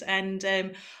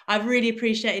And I've really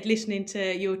appreciated listening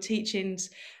to your teachings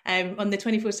on the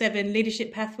 24/7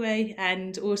 leadership pathway.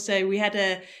 And also we had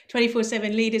a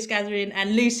 24/7 leaders gathering,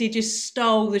 and Lucy just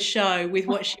stole the show with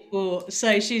what she brought.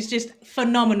 So she's just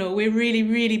phenomenal. We're really,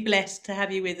 really blessed to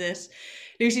have you with us.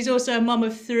 Lucy's also a mum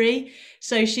of three,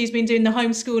 so she's been doing the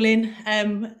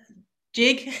homeschooling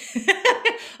jig.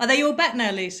 Are they all back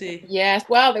now, Lucy? Yes,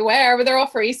 well, they were, but they're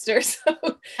off for Easter. So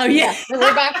Oh yeah. yeah,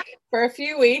 we're back for a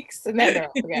few weeks and then they're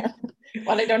off again.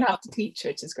 Well, I don't have to teach,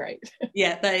 which is great.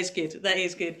 Yeah, that is good. That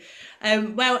is good.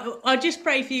 Well, I'll just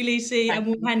pray for you, Lucy, Thank and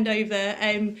we'll you. hand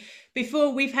over.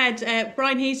 Before we've had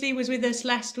Brian Heasley was with us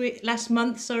last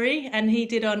month, sorry, and he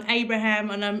did on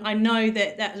Abraham, and I know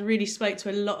that really spoke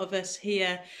to a lot of us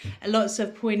here, lots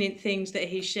of poignant things that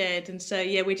he shared, and so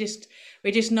yeah, we just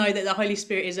know that the Holy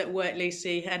Spirit is at work,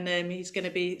 Lucy, and he's going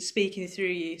to be speaking through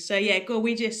you. So yeah, God,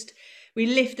 we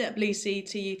lift up Lucy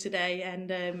to you today,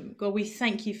 and God, we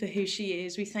thank you for who she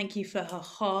is. We thank you for her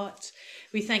heart.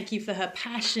 We thank you for her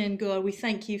passion, God. We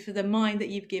thank you for the mind that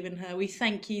you've given her. We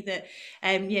thank you that,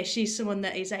 she's someone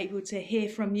that is able to hear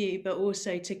from you, but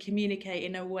also to communicate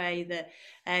in a way that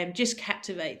just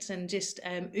captivates and just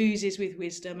oozes with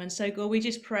wisdom. And so, God, we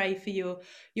just pray for your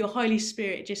Holy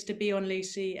Spirit just to be on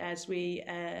Lucy as we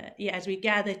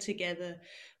gather together.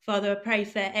 Father, I pray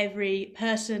for every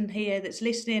person here that's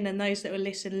listening and those that will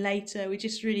listen later. We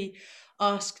just really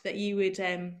ask that you would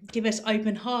give us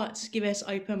open hearts, give us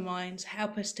open minds,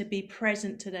 help us to be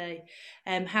present today,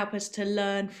 help us to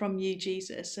learn from you,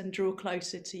 Jesus, and draw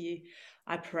closer to you.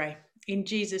 I pray in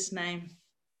Jesus' name.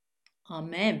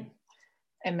 Amen.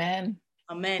 Amen.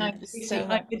 Amen. Thanks Lucy, so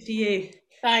much. over to you.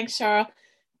 Thanks, Cheryl.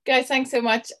 Guys, thanks so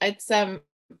much. It's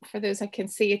for those I can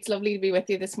see, it's lovely to be with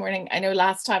you this morning. I know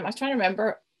last time, I was trying to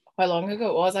remember how long ago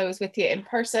it was I was with you in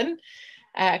person,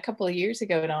 a couple of years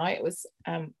ago now. It was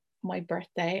my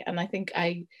birthday, and I think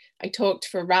I talked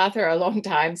for rather a long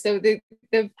time. So the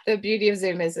beauty of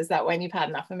Zoom is that when you've had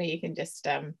enough of me, you can just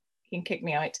you can kick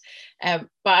me out.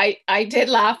 But I did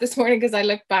laugh this morning because I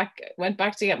went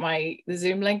back to get the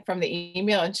Zoom link from the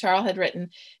email, and Cheryl had written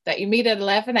that you meet at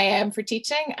 11 a.m. for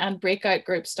teaching and breakout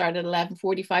groups start at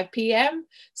 11:45 p.m.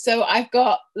 So I've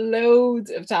got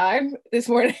loads of time this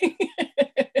morning.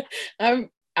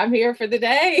 I'm here for the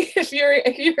day if you're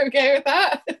okay with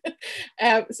that.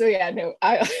 So yeah, no,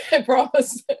 I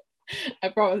promise. I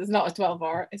promise it's not a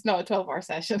 12-hour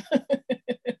session.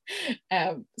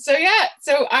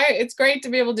 It's great to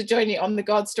be able to join you on the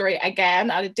God story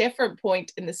again at a different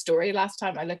point in the story. Last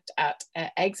time I looked at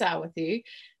exile with you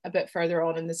a bit further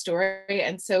on in the story,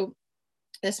 and so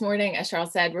this morning, as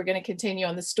Cheryl said, we're going to continue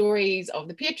on the stories of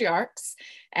the patriarchs.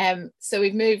 So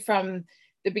we've moved from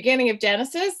the beginning of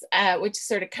Genesis, which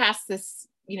sort of casts this,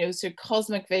 sort of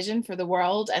cosmic vision for the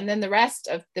world. And then the rest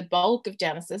of the bulk of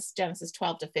Genesis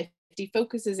 12 to 50,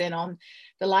 focuses in on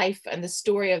the life and the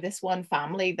story of this one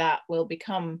family that will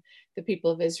become the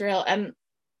people of Israel. And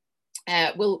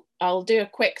I'll do a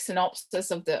quick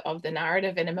synopsis of the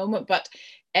narrative in a moment. But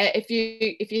if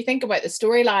you think about the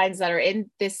storylines that are in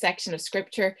this section of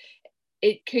scripture,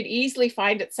 it could easily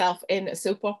find itself in a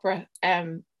soap opera.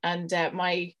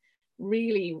 My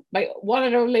one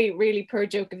and only really poor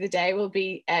joke of the day will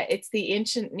be it's the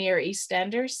ancient Near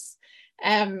Eastenders.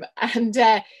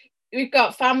 We've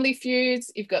got family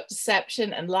feuds, you've got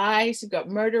deception and lies, you've got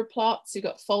murder plots, you've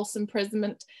got false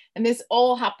imprisonment, and this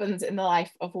all happens in the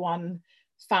life of one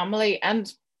family. And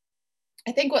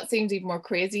I think what seems even more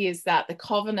crazy is that the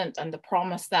covenant and the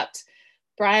promise that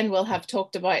Brian will have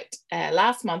talked about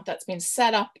last month, that's been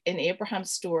set up in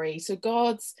Abraham's story. So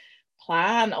God's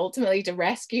plan ultimately to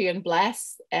rescue and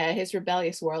bless his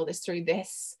rebellious world is through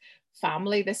this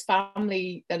family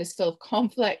that is full of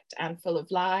conflict and full of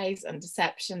lies and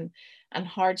deception and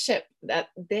hardship. That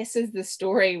this is the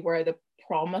story where the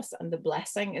promise and the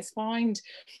blessing is found.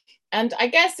 And I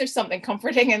guess there's something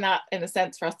comforting in that, in a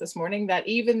sense, for us this morning, that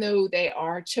even though they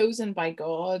are chosen by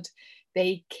God,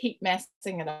 they keep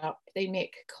messing it up. They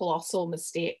make colossal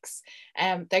mistakes.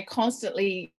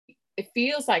 It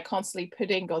feels like constantly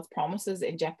putting God's promises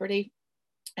in jeopardy.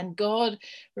 And God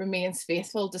remains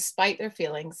faithful despite their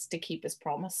failings to keep his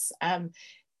promise.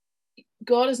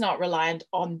 God is not reliant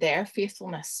on their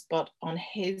faithfulness, but on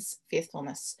his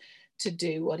faithfulness to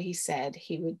do what he said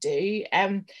he would do.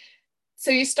 So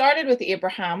you started with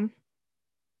Abraham,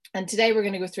 and today we're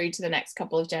going to go through to the next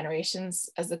couple of generations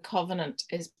as the covenant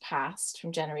is passed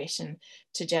from generation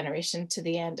to generation to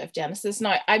the end of Genesis.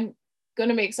 Now, I'm going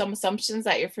to make some assumptions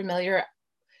that you're familiar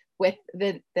with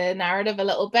the narrative a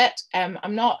little bit.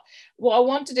 What I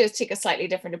want to do is take a slightly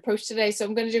different approach today. So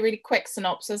I'm going to do a really quick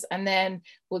synopsis, and then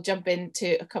we'll jump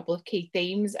into a couple of key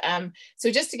themes.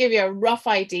 So just to give you a rough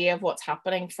idea of what's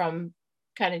happening from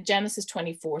kind of Genesis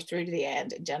 24 through to the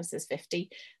end in Genesis 50.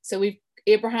 So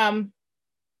Abraham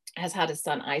has had his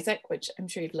son Isaac, which I'm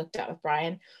sure you've looked at with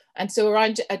Brian. And so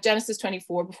around Genesis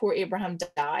 24, before Abraham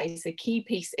dies, the key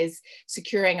piece is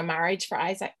securing a marriage for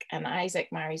Isaac, and Isaac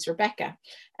marries Rebecca.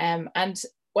 And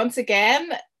once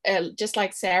again, just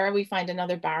like Sarah, we find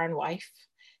another barren wife.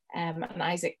 And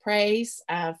Isaac prays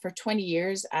for 20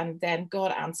 years, and then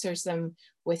God answers them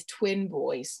with twin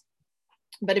boys.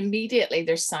 But immediately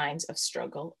there's signs of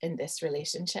struggle in this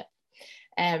relationship.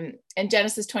 In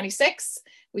Genesis 26,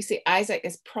 we see Isaac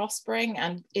is prospering,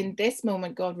 and in this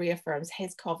moment, God reaffirms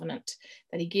his covenant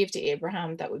that he gave to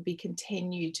Abraham that would be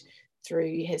continued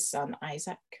through his son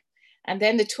Isaac. And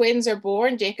then the twins are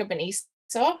born, Jacob and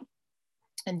Esau.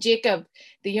 And Jacob,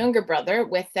 the younger brother,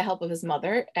 with the help of his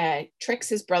mother, tricks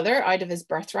his brother out of his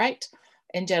birthright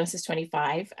in Genesis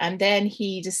 25, and then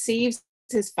he deceives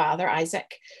his father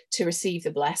Isaac to receive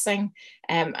the blessing.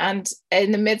 And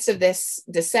in the midst of this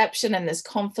deception and this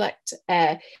conflict,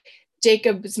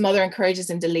 Jacob's mother encourages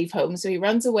him to leave home. So he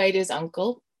runs away to his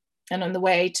uncle, and on the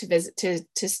way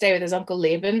to stay with his uncle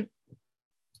Laban,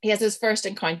 he has his first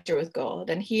encounter with God.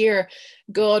 And here,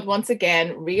 God once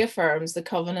again reaffirms the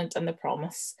covenant and the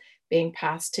promise being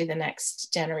passed to the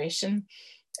next generation.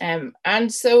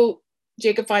 And so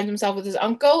Jacob finds himself with his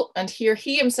uncle, and here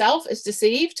he himself is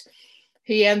deceived.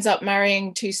 He ends up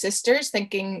marrying two sisters,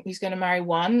 thinking he's going to marry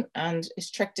one, and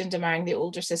is tricked into marrying the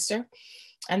older sister,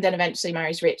 and then eventually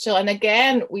marries Rachel. And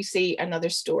again, we see another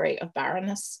story of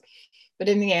barrenness. But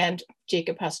in the end,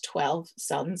 Jacob has 12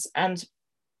 sons. And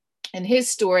in his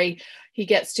story, he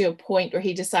gets to a point where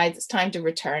he decides it's time to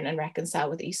return and reconcile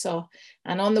with Esau.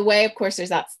 And on the way, of course, there's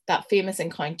that famous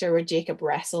encounter where Jacob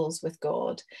wrestles with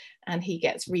God, and he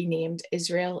gets renamed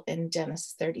Israel in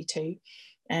Genesis 32.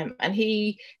 And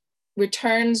he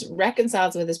returns,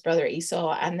 reconciles with his brother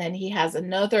Esau, and then he has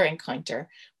another encounter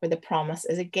where the promise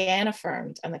is again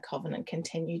affirmed and the covenant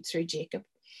continued through Jacob.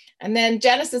 And then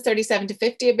Genesis 37 to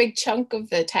 50, a big chunk of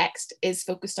the text is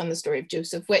focused on the story of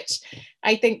Joseph, which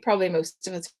I think probably most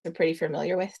of us are pretty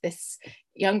familiar with. This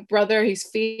young brother who's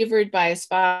favored by his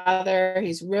father,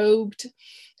 who's robed,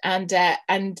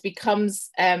 and becomes,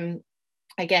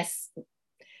 I guess,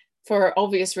 for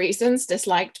obvious reasons,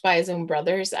 disliked by his own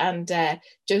brothers. And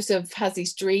Joseph has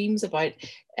these dreams about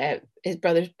his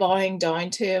brothers bowing down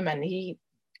to him, and he,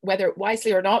 whether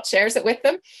wisely or not, shares it with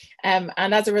them. And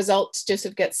as a result,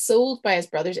 Joseph gets sold by his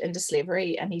brothers into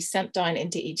slavery, and he's sent down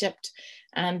into Egypt.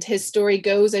 And his story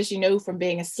goes, as you know, from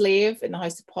being a slave in the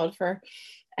house of Potiphar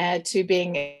to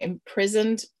being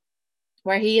imprisoned,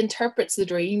 where he interprets the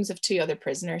dreams of two other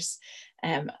prisoners.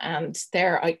 And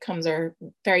their outcomes are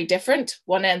very different.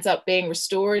 One ends up being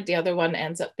restored, the other one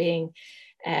ends up being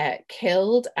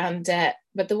killed.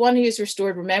 But the one who is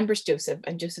restored remembers Joseph,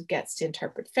 and Joseph gets to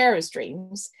interpret Pharaoh's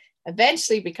dreams,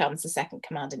 eventually becomes the second in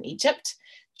command in Egypt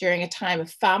during a time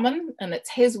of famine. And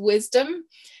it's his wisdom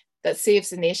that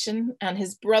saves the nation. And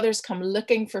his brothers come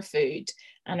looking for food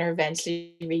and are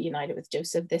eventually reunited with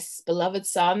Joseph. This beloved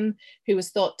son who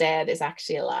was thought dead is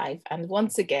actually alive. And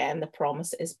once again, the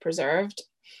promise is preserved.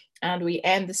 And we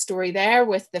end the story there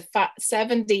with the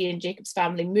 70 in Jacob's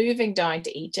family moving down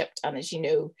to Egypt. And as you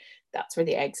know, that's where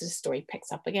the Exodus story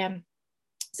picks up again.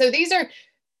 So these are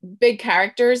big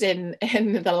characters in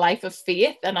the life of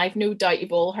faith. And I've no doubt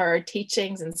you've all heard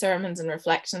teachings and sermons and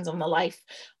reflections on the life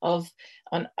of,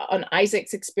 on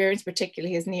Isaac's experience,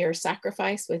 particularly his near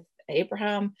sacrifice with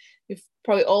Abraham. We've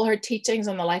probably all heard teachings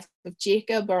on the life of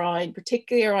Jacob,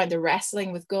 particularly around the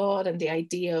wrestling with God and the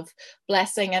idea of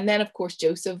blessing. And then, of course,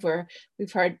 Joseph, where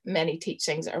we've heard many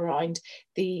teachings around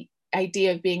the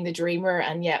idea of being the dreamer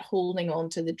and yet holding on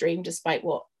to the dream despite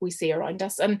what we see around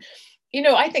us. And you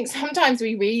know, I think sometimes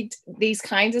we read these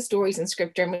kinds of stories in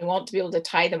scripture and we want to be able to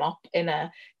tie them up in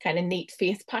a kind of neat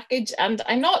faith package. And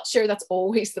I'm not sure that's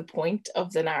always the point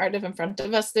of the narrative in front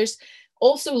of us. There's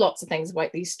also lots of things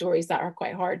about these stories that are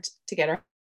quite hard to get our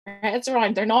heads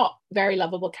around. They're not very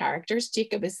lovable characters.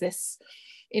 Jacob is this,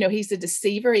 you know, he's a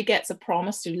deceiver. He gets a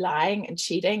promise through lying and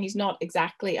cheating. He's not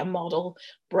exactly a model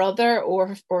brother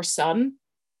or son.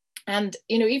 And,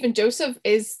 you know, even Joseph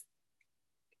is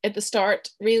at the start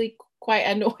really quite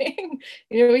annoying.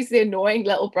 You know, he's the annoying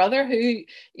little brother who,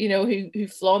 you know, who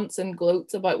flaunts and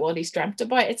gloats about what he's dreamt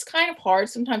about. It's kind of hard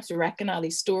sometimes to reconcile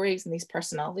these stories and these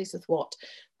personalities with what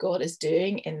God is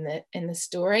doing in the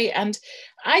story. And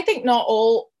I think not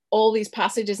all these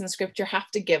passages in scripture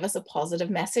have to give us a positive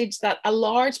message. That a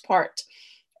large part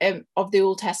of the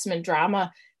Old Testament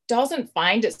drama doesn't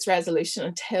find its resolution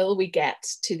until we get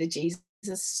to the Jesus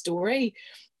story.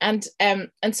 And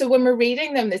so when we're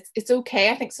reading them, it's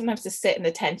okay, I think, sometimes to sit in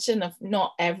the tension of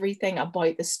not everything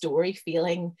about the story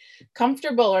feeling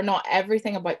comfortable, or not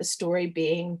everything about the story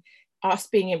being us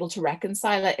being able to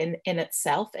reconcile it in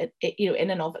itself, in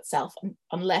and of itself,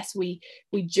 unless we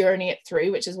journey it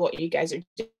through, which is what you guys are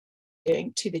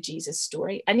doing to the Jesus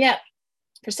story. And yet,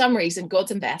 for some reason, God's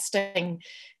investing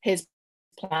his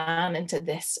plan into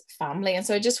this family. And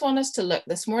so I just want us to look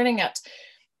this morning at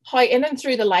how in and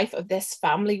through the life of this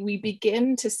family, we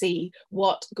begin to see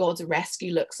what God's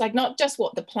rescue looks like, not just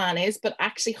what the plan is, but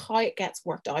actually how it gets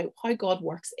worked out, how God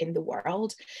works in the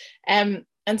world.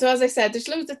 And so, as I said, there's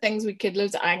loads of things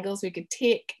loads of angles we could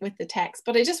take with the text,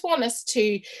 but I just want us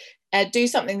to do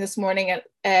something this morning,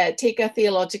 take a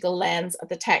theological lens at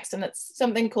the text, and it's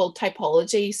something called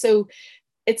typology. So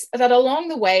it's that along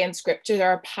the way in Scripture,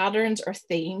 there are patterns or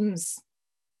themes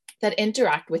that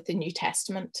interact with the New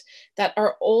Testament that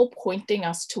are all pointing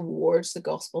us towards the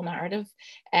gospel narrative.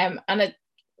 And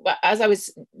as I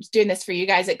was doing this for you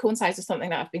guys, it coincides with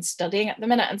something that I've been studying at the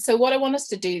minute. And so what I want us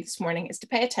to do this morning is to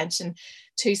pay attention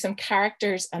to some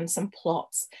characters and some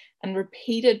plots and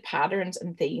repeated patterns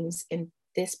and themes in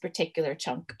this particular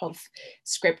chunk of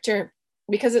Scripture,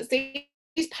 because it's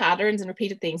these patterns and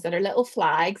repeated themes that are little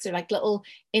flags, they're like little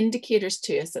indicators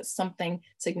to us that something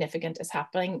significant is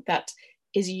happening, that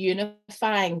is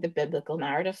unifying the biblical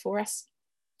narrative for us,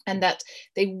 and that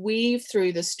they weave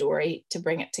through the story to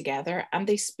bring it together, and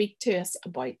they speak to us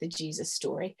about the Jesus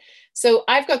story. So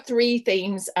I've got 3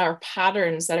 themes or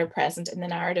patterns that are present in the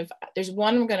narrative. There's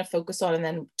one I'm going to focus on, and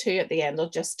then 2 at the end I'll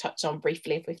just touch on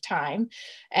briefly if we've time.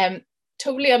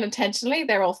 Totally unintentionally,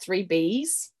 they're all 3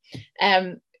 B's.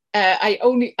 I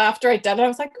only, after I did it, I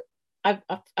was like,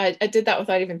 I did that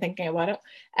without even thinking about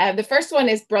it. The first one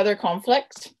is brother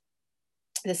conflict.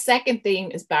 The second theme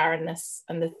is barrenness,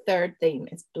 and the third theme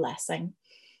is blessing.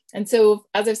 And so,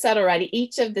 as I've said already,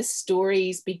 each of the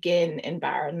stories begin in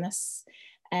barrenness,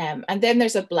 and then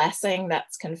there's a blessing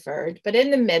that's conferred. But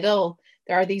in the middle,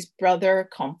 there are these brother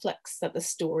conflicts that the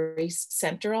stories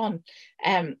center on.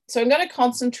 So I'm going to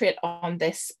concentrate on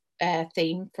this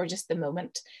theme for just a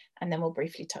moment, and then we'll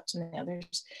briefly touch on the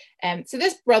others. So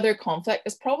this brother conflict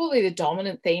is probably the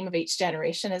dominant theme of each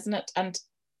generation, isn't it? And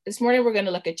this morning we're going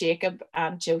to look at Jacob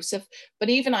and Joseph, but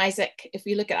even Isaac. If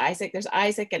you look at Isaac, there's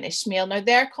Isaac and Ishmael. Now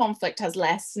their conflict has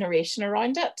less narration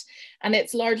around it, and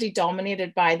it's largely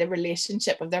dominated by the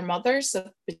relationship of their mothers, so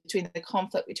between the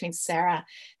conflict between Sarah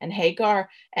and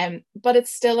Hagar, but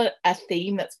it's still a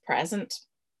theme that's present.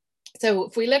 So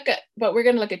if we look at, but we're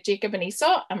going to look at Jacob and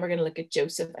Esau, and we're going to look at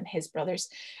Joseph and his brothers.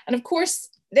 And of course,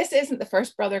 this isn't the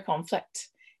first brother conflict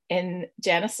in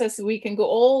Genesis. We can go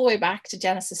all the way back to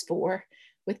Genesis 4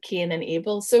 with Cain and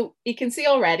Abel. So you can see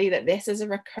already that this is a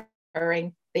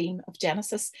recurring theme of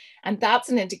Genesis, and that's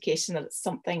an indication that it's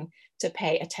something to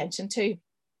pay attention to.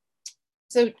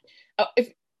 So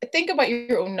if think about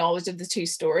your own knowledge of the 2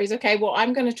 stories, okay, what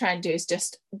I'm going to try and do is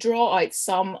just draw out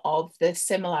some of the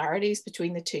similarities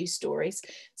between the 2 stories.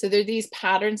 So there are these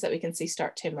patterns that we can see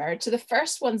start to emerge. So the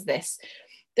first one's this.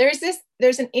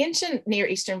 There's an ancient Near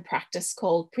Eastern practice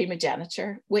called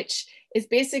primogeniture, which is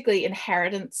basically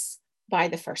inheritance by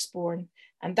the firstborn.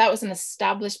 And that was an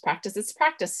established practice. It's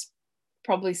practiced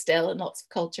probably still in lots of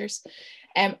cultures.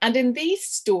 And in these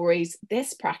stories,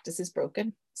 this practice is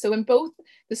broken. So in both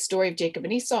the story of Jacob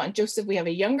and Esau and Joseph, we have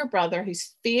a younger brother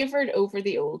who's favored over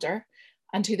the older,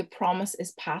 and who the promise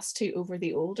is passed to over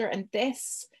the older. And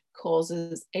this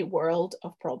causes a world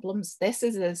of problems. This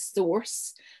is the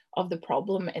source of the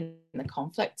problem in the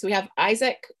conflict. So we have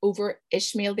Isaac over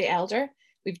Ishmael the elder,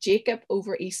 we've Jacob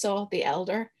over Esau the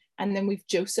elder, and then we've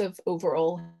Joseph over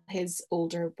all his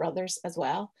older brothers as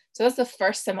well. So that's the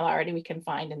first similarity we can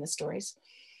find in the stories.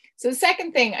 So the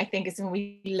second thing I think is when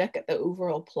we look at the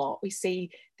overall plot, we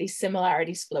see these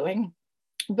similarities flowing.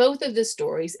 Both of the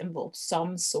stories involve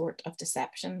some sort of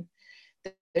deception.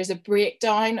 There's a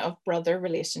breakdown of brother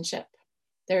relationship.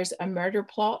 There's a murder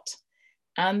plot,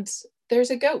 and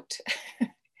there's a goat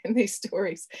in these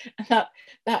stories. And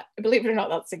that, believe it or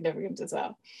not, that's significant as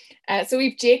well. So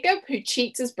we've Jacob, who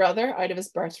cheats his brother out of his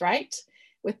birthright,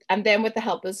 and then with the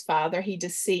help of his father,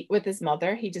 with his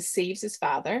mother, he deceives his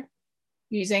father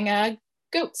using a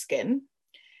goat skin.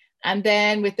 And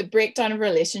then with the breakdown of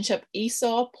relationship,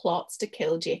 Esau plots to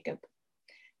kill Jacob.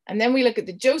 And then we look at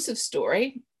the Joseph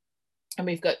story, and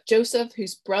we've got Joseph,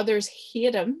 whose brothers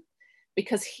hate him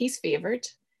because he's favored,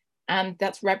 and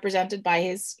that's represented by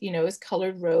his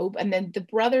colored robe. And then the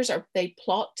brothers they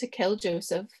plot to kill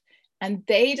Joseph, and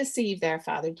they deceive their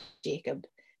father Jacob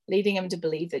leading him to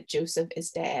believe that Joseph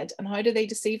is dead. And how do they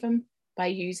deceive him? By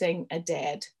using a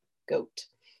dead goat.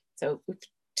 So with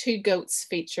 2 goats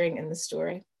featuring in the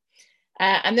story.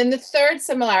 And then the third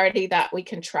similarity that we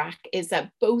can track is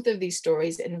that both of these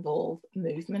stories involve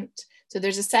movement. So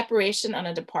there's a separation and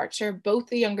a departure. Both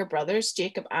the younger brothers,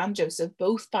 Jacob and Joseph,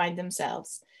 both find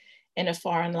themselves in a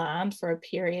foreign land for a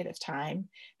period of time.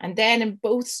 And then in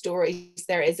both stories,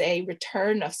 there is a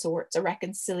return of sorts, a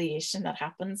reconciliation that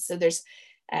happens. So there's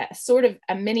sort of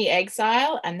a mini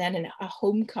exile and then a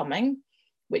homecoming,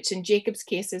 which in Jacob's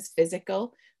case is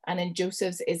physical, and in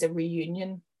Joseph's is a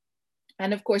reunion.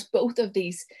 And of course, both of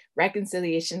these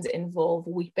reconciliations involve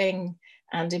weeping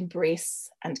and embrace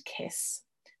and kiss.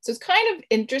 So it's kind of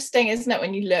interesting, isn't it,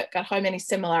 when you look at how many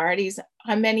similarities,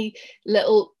 how many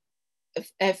little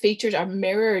features are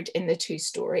mirrored in the 2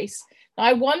 stories. Now,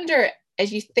 I wonder,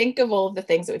 as you think of all of the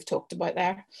things that we've talked about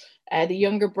there, the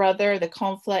younger brother, the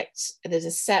conflict, the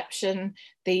deception,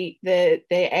 the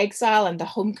exile and the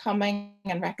homecoming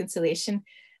and reconciliation,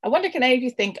 I wonder, can any of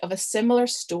you think of a similar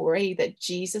story that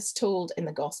Jesus told in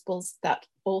the Gospels that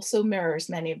also mirrors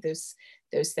many of those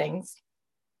things?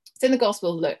 It's in the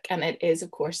Gospel of Luke, and it is, of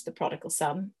course, the prodigal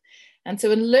son. And so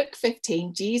in Luke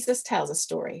 15, Jesus tells a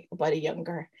story about a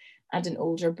younger and an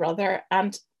older brother.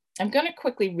 And I'm going to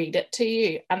quickly read it to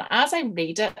you. And as I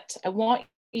read it, I want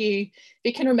you, if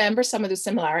you can remember some of those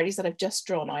similarities that I've just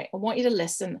drawn out, I want you to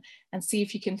listen and see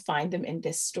if you can find them in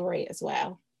this story as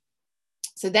well.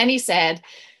 So then he said,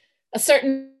 a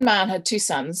certain man had 2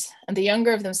 sons, and the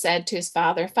younger of them said to his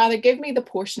father, Father, give me the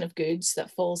portion of goods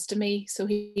that falls to me. So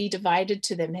he divided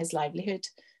to them his livelihood.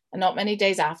 And not many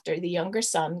days after, the younger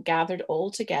son gathered all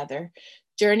together,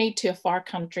 journeyed to a far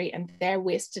country, and there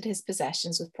wasted his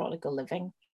possessions with prodigal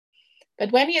living.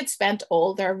 But when he had spent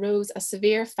all, there arose a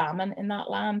severe famine in that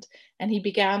land, and he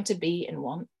began to be in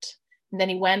want. And then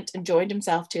he went and joined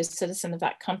himself to a citizen of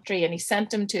that country, and he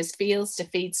sent him to his fields to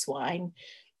feed swine.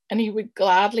 And he would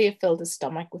gladly have filled his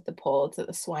stomach with the pods that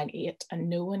the swine ate, and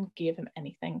no one gave him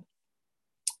anything.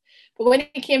 But when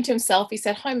he came to himself, he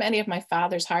said, how many of my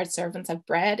father's hired servants have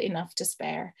bread enough to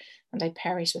spare, and I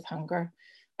perish with hunger?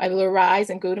 I will arise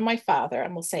and go to my father,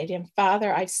 and will say to him,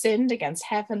 Father, I've sinned against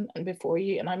heaven and before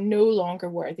you, and I'm no longer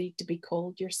worthy to be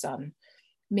called your son.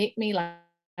 Make me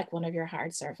like one of your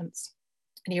hired servants.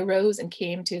 And he arose and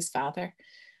came to his father.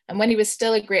 And when he was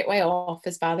still a great way off,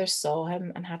 his father saw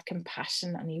him and had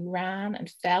compassion, and he ran and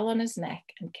fell on his neck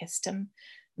and kissed him.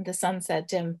 And the son said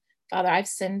to him, Father, I've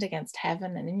sinned against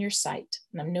heaven and in your sight,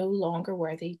 and I'm no longer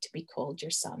worthy to be called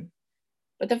your son.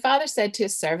 But the father said to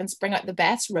his servants, bring out the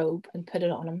best robe and put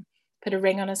it on him, put a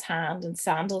ring on his hand and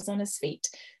sandals on his feet,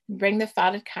 and bring the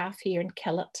fatted calf here and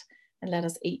kill it, and let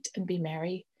us eat and be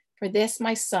merry. For this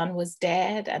my son was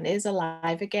dead and is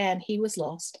alive again. He was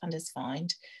lost and is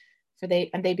found.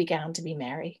 They began to be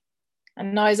merry.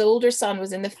 And now his older son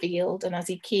was in the field, and as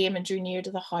he came and drew near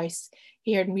to the house,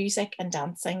 he heard music and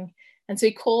dancing. And so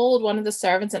he called one of the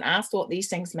servants and asked what these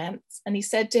things meant. And he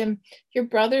said to him, your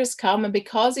brother has come, and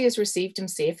because he has received him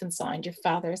safe and sound, your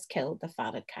father has killed the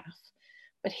fatted calf.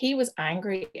 But he was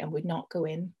angry and would not go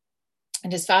in.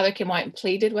 And his father came out and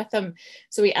pleaded with him.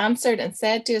 So he answered and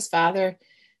said to his father,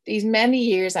 these many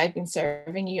years I've been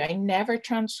serving you, I never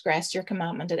transgressed your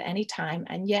commandment at any time,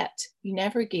 and yet you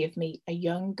never gave me a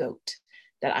young goat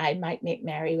that I might make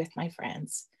merry with my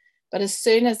friends. But as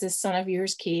soon as this son of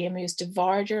yours came, who has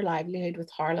devoured your livelihood with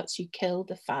harlots, you killed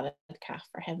the fatted calf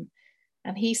for him.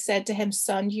 And he said to him,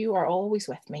 son, you are always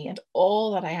with me, and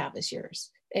all that I have is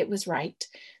yours. It was right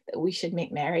that we should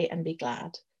make merry and be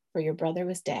glad, for your brother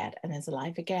was dead and is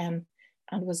alive again,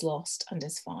 and was lost and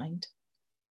is found.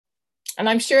 And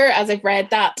I'm sure as I've read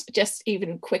that, just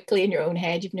even quickly in your own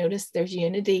head, you've noticed there's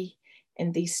unity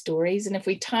in these stories. And if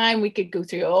we time, we could go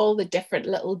through all the different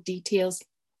little details.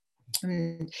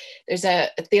 There's a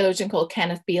theologian called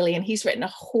Kenneth Bailey, and he's written a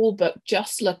whole book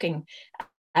just looking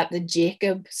at the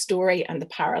Jacob story and the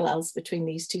parallels between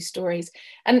these 2 stories.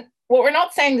 And what we're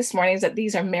not saying this morning is that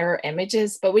these are mirror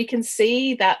images, but we can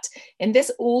see that in this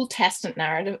Old Testament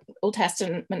narrative,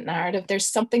 there's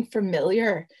something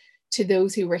familiar to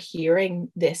those who were hearing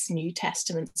this New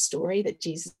Testament story that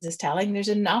Jesus is telling. There's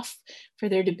enough for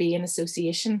there to be an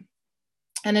association.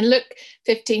 And in Luke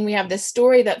 15, we have this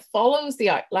story that follows the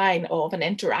outline of and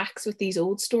interacts with these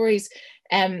old stories.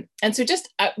 And so just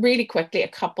really quickly, a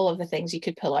couple of the things you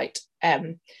could pull out.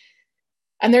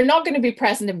 And they're not going to be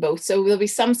present in both. So there'll be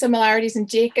some similarities in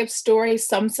Jacob's story,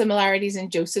 some similarities in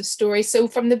Joseph's story. So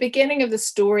from the beginning of the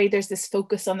story, there's this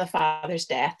focus on the father's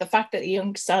death. The fact that the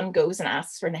young son goes and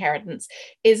asks for inheritance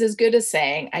is as good as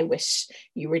saying, I wish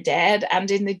you were dead. And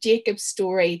in the Jacob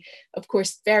story, of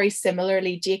course, very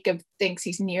similarly, Jacob thinks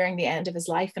he's nearing the end of his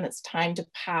life and it's time to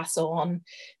pass on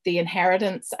the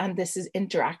inheritance. And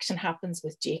interaction happens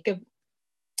with Jacob.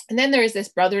 And then there is this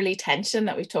brotherly tension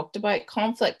that we talked about,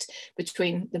 conflict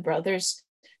between the brothers.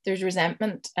 There's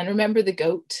resentment. And remember the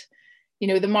goat. You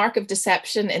know, the mark of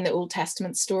deception in the Old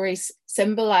Testament stories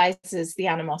symbolizes the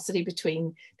animosity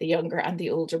between the younger and the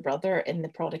older brother in the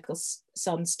prodigal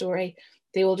son story.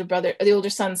 The older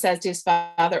son says to his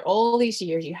father, all these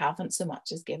years you haven't so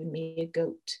much as given me a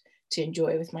goat to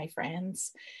enjoy with my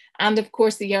friends. And of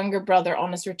course, the younger brother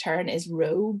on his return is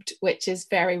robed, which is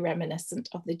very reminiscent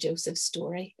of the Joseph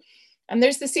story. And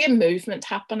there's the same movement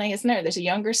happening, isn't there? There's a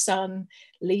younger son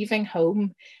leaving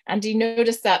home. And you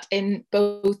notice that in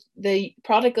both the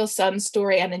prodigal son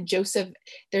story and in Joseph,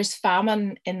 there's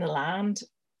famine in the land.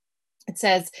 It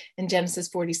says in Genesis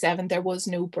 47, there was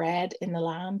no bread in the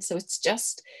land. So it's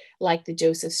just like the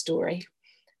Joseph story.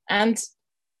 And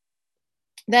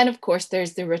then, of course,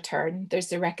 there's the return, there's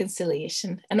the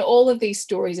reconciliation. And all of these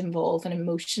stories involve an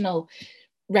emotional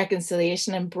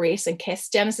reconciliation, embrace and kiss.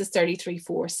 Genesis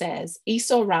 33:4 says,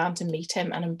 Esau ran to meet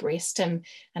him and embraced him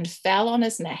and fell on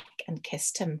his neck and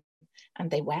kissed him, and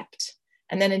they wept.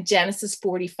 And then in Genesis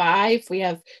 45, we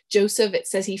have Joseph. It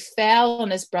says he fell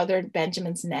on his brother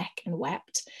Benjamin's neck and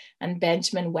wept, and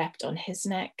Benjamin wept on his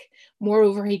neck.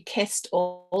 Moreover, he kissed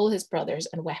all his brothers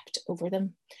and wept over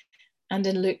them. And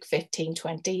in Luke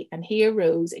 15:20, and he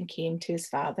arose and came to his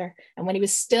father. And when he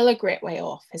was still a great way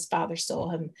off, his father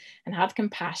saw him and had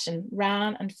compassion,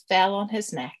 ran and fell on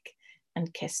his neck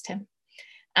and kissed him.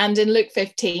 And in Luke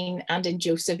 15 and in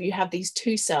Joseph, you have these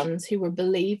two sons who were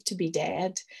believed to be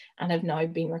dead and have now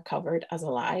been recovered as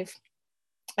alive.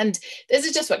 And this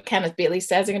is just what Kenneth Bailey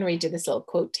says. I'm going to read you this little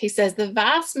quote. He says, the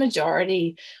vast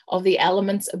majority of the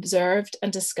elements observed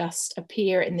and discussed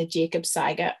appear in the Jacob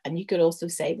saga, and you could also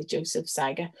say the Joseph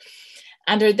saga,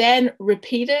 and are then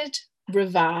repeated,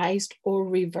 revised, or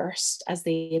reversed as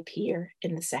they appear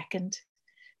in the second.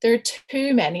 There are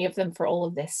too many of them for all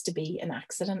of this to be an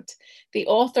accident. The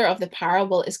author of the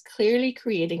parable is clearly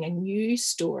creating a new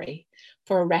story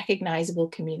for a recognizable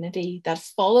community that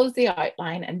follows the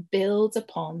outline and builds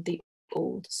upon the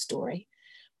old story.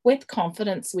 With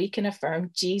confidence, we can affirm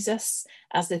Jesus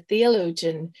as the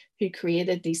theologian who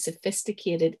created these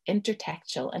sophisticated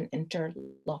intertextual and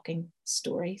interlocking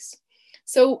stories.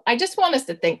 So I just want us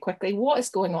to think quickly, what is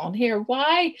going on here?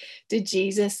 Why did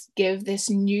Jesus give this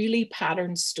newly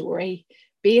patterned story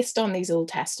based on these Old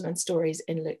Testament stories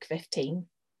in Luke 15?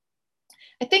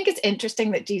 I think it's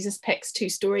interesting that Jesus picks two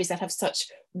stories that have such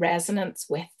resonance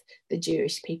with the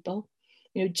Jewish people.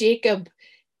 You know, Jacob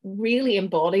really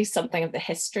embodies something of the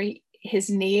history.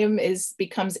 His name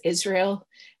becomes Israel,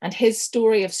 and his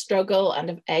story of struggle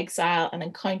and of exile and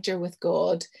encounter with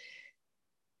God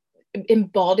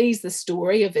embodies the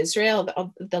story of Israel,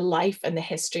 of the life and the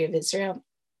history of Israel.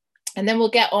 And then we'll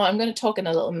get on. I'm going to talk in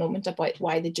a little moment about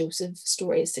why the Joseph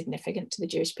story is significant to the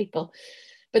Jewish people.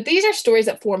 But these are stories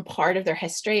that form part of their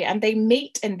history, and they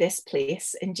meet in this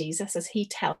place in Jesus as he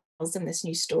tells them this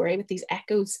new story with these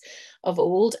echoes of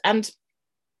old. And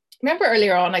remember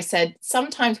earlier on, I said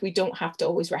sometimes we don't have to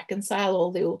always reconcile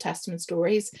all the Old Testament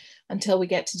stories until we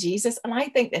get to Jesus. And I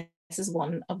think this is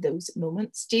one of those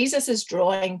moments. Jesus is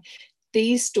drawing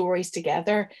these stories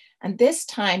together, and this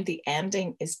time the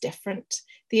ending is different.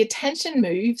 The attention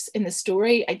moves in the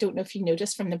story. I don't know if you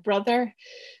noticed, from the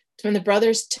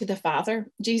brothers to the father.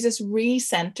 Jesus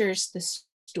recenters the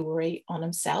story on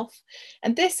himself.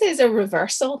 And this is a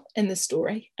reversal in the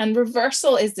story. And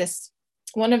reversal is this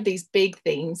one of these big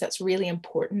themes that's really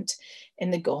important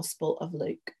in the Gospel of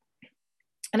Luke.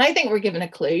 And I think we're given a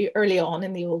clue early on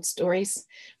in the old stories.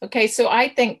 Okay, so I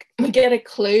think we get a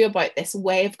clue about this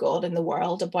way of God in the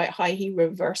world, about how he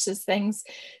reverses things.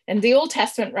 And the Old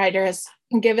Testament writer has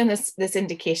given us this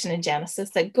indication in Genesis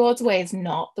that God's way is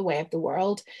not the way of the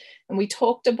world. And we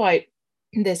talked about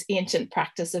this ancient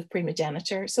practice of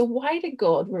primogeniture. So why did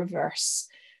God reverse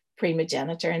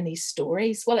primogeniture in these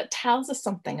stories? Well, it tells us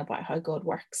something about how God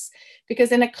works,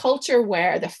 because in a culture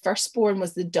where the firstborn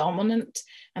was the dominant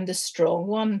and the strong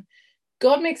one,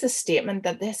 God makes a statement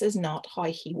that this is not how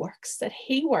he works, that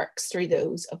he works through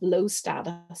those of low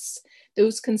status,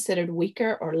 those considered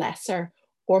weaker or lesser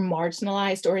or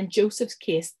marginalized, or in Joseph's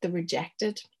case, the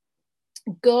rejected.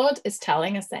 God is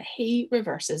telling us that he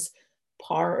reverses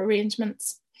power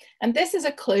arrangements. And this is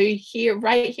a clue here,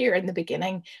 right here in the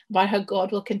beginning, about how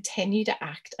God will continue to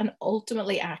act and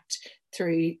ultimately act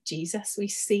through Jesus. We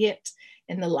see it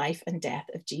in the life and death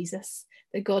of Jesus,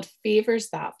 that God favors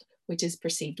that which is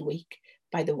perceived weak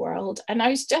by the world. And I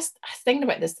was just thinking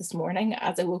about this morning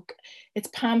as I woke. It's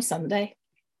Palm Sunday.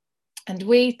 And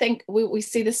we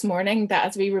see this morning that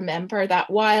as we remember that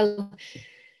while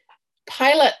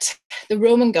Pilate, the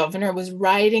Roman governor, was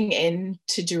riding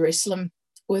into Jerusalem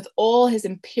with all his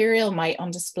imperial might on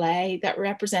display that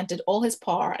represented all his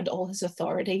power and all his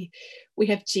authority, we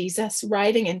have Jesus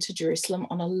riding into Jerusalem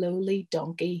on a lowly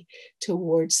donkey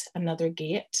towards another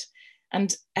gate.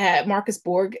 And Marcus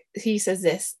Borg, he says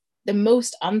this: the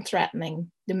most unthreatening,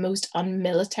 the most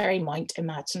unmilitary mount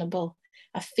imaginable,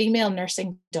 a female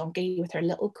nursing donkey with her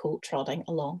little colt trotting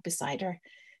along beside her,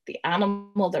 the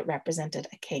animal that represented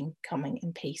a king coming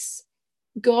in peace.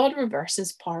 God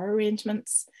reverses power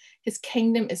arrangements. His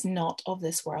kingdom is not of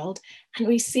this world. And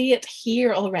we see it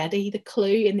here already, the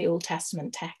clue in the Old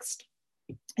Testament text.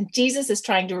 And Jesus is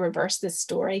trying to reverse this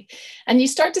story. And you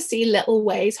start to see little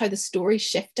ways how the story's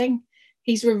shifting.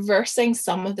 He's reversing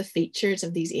some of the features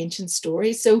of these ancient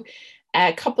stories. So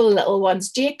a couple of little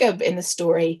ones. Jacob in the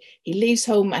story, he leaves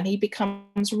home and he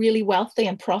becomes really wealthy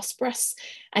and prosperous.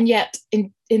 And yet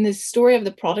in the story of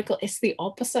the prodigal, it's the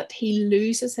opposite. He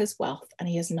loses his wealth and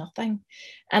he has nothing.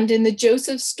 And in the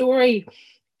Joseph story,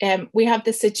 we have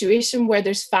the situation where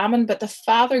there's famine, but the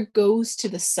father goes to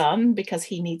the son because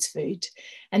he needs food.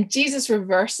 And Jesus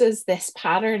reverses this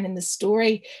pattern in the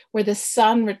story where the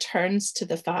son returns to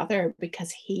the father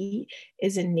because he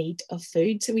is in need of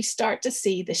food. So we start to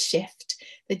see the shift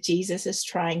that Jesus is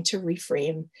trying to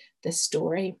reframe the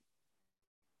story.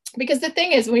 Because the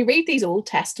thing is, when we read these Old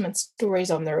Testament stories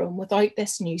on their own without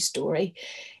this new story,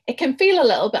 it can feel a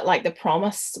little bit like the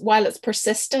promise. While it's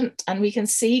persistent and we can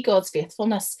see God's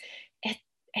faithfulness,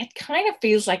 it kind of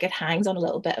feels like it hangs on a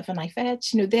little bit of a knife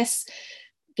edge. This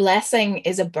blessing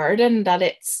is a burden, that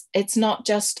it's not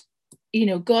just,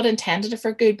 God intended it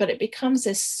for good, but it becomes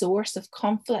this source of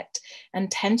conflict and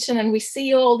tension. And we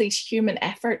see all these human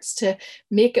efforts to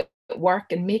make it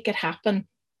work and make it happen.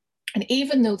 And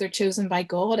even though they're chosen by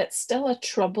God, it's still a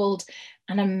troubled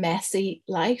and a messy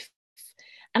life.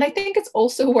 And I think it's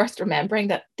also worth remembering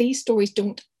that these stories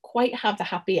don't quite have the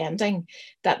happy ending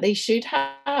that they should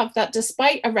have, that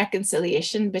despite a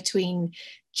reconciliation between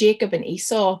Jacob and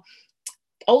Esau,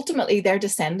 ultimately their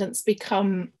descendants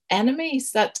become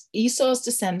enemies, that Esau's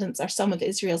descendants are some of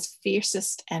Israel's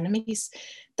fiercest enemies,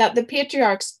 that the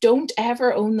patriarchs don't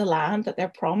ever own the land that they're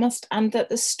promised, and that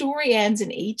the story ends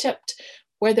in Egypt,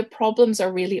 where the problems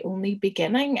are really only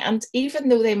beginning. And even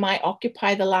though they might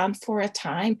occupy the land for a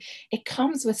time, it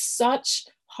comes with such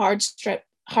hardship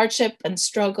and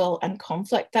struggle and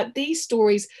conflict that these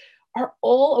stories are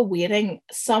all awaiting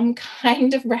some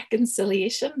kind of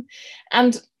reconciliation.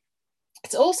 And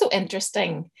it's also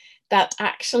interesting that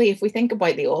actually, if we think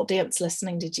about the audience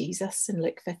listening to Jesus in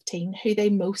Luke 15, who they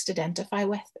most identify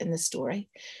with in the story.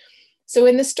 So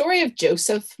in the story of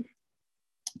Joseph's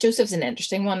an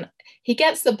interesting one. He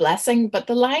gets the blessing, but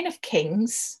the line of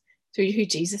kings through who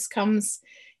Jesus comes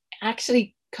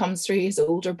actually comes through his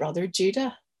older brother,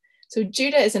 Judah. So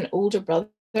Judah is an older brother,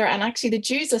 and actually the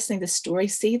Jews listening to the story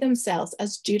see themselves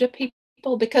as Judah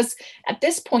people, because at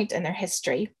this point in their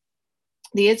history,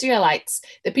 the Israelites,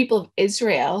 the people of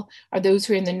Israel, are those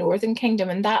who are in the northern kingdom,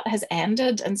 and that has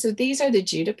ended. And so these are the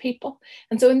Judah people.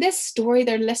 And so in this story,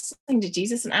 they're listening to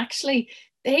Jesus, and actually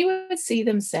they would see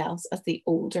themselves as the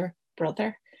older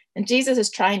brother. And Jesus is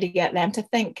trying to get them to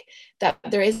think that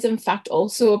there is, in fact,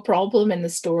 also a problem in the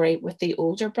story with the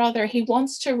older brother. He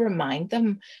wants to remind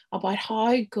them about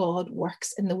how God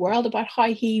works in the world, about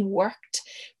how he worked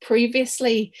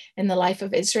previously in the life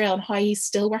of Israel and how he's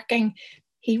still working.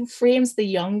 He frames the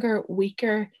younger,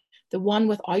 weaker, the one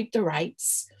without the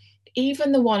rights,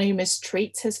 even the one who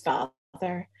mistreats his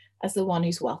father, as the one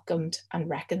who's welcomed and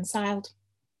reconciled.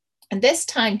 And this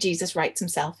time, Jesus writes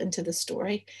himself into the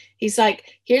story. He's like,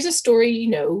 here's a story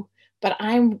but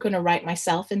I'm going to write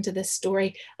myself into this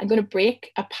story. I'm going to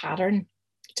break a pattern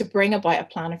to bring about a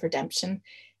plan of redemption.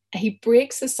 And he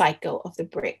breaks the cycle of the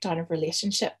breakdown of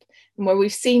relationship. And where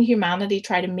we've seen humanity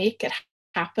try to make it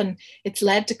happen, it's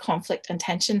led to conflict and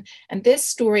tension. And this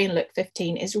story in Luke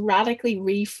 15 is radically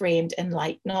reframed in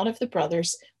light, not of the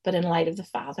brothers, but in light of the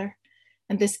Father.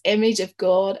 And this image of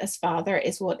God as Father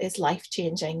is what is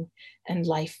life-changing and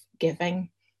life-giving.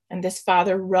 And this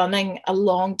Father running a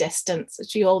long distance,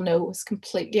 which you all know was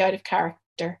completely out of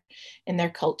character in their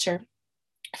culture,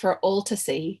 for all to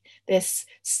see, this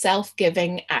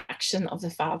self-giving act action of the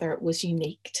Father was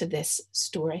unique to this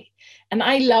story. And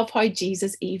I love how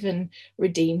Jesus even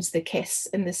redeems the kiss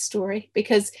in this story,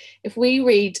 because if we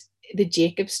read the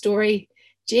Jacob story,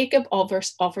 Jacob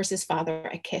offers his father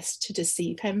a kiss to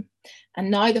deceive him. And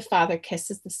now the father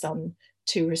kisses the son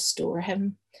to restore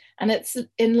him. And it's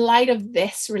in light of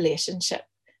this relationship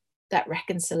that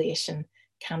reconciliation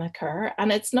can occur.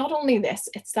 And it's not only this,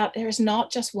 it's that there's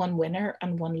not just one winner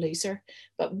and one loser,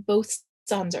 but both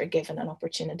sons are given an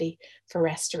opportunity for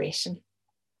restoration.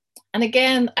 And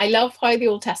again, I love how the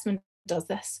Old Testament does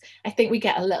this. I think we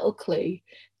get a little clue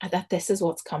that this is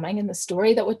what's coming in the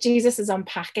story, that what Jesus is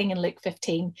unpacking in Luke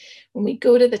 15. When we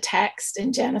go to the text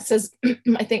in Genesis,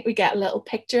 I think we get a little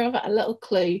picture of it, a little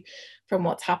clue from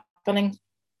what's happening.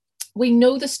 We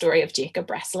know the story of Jacob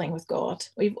wrestling with God.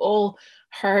 We've all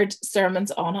heard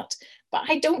sermons on it, but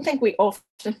I don't think we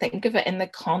often think of it in the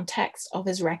context of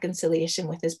his reconciliation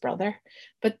with his brother.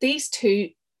 But these two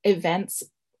events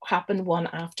happened one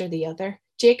after the other.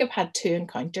 Jacob had two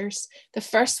encounters. The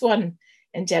first one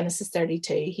in Genesis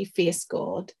 32, he faced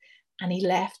God and he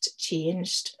left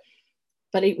changed,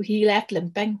 but he left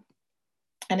limping.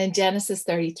 And in Genesis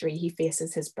 33, he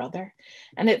faces his brother.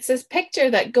 And it's this picture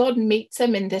that God meets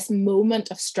him in this moment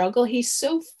of struggle. He's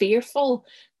so fearful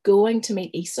going to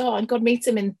meet Esau, and God meets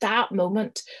him in that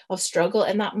moment of struggle,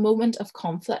 in that moment of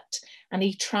conflict, and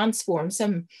he transforms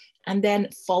him and then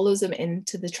follows him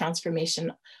into the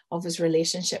transformation of his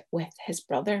relationship with his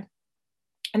brother.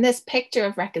 And this picture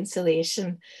of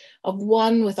reconciliation, of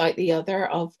one without the other,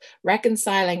 of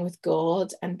reconciling with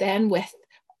God and then with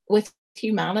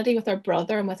humanity, with our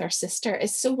brother and with our sister,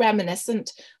 is so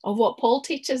reminiscent of what Paul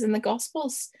teaches in the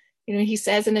Gospels. You know, he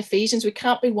says in Ephesians, we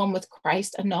can't be one with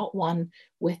Christ and not one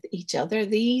with each other.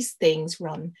 These things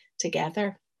run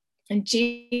together. And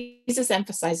Jesus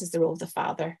emphasizes the role of the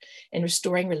Father in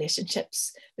restoring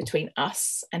relationships between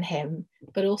us and him,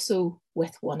 but also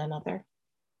with one another.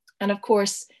 And of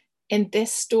course, in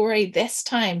this story, this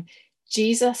time,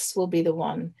 Jesus will be the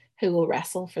one who will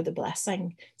wrestle for the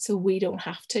blessing, so we don't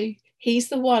have to. He's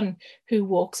the one who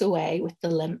walks away with the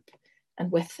limp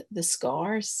and with the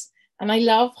scars. And I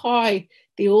love how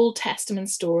the Old Testament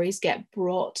stories get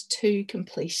brought to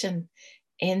completion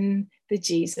in the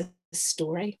Jesus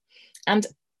story. And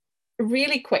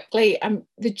really quickly,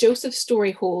 the Joseph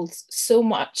story holds so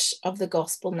much of the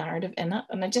gospel narrative in it.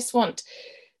 And I just want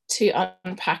to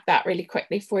unpack that really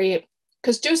quickly for you,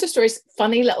 because Joseph's story is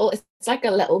funny little, it's like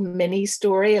a little mini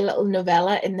story, a little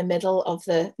novella in the middle of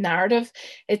the narrative.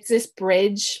 It's this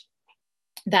bridge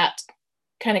that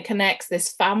kind of connects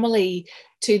this family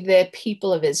to the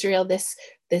people of Israel, this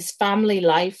family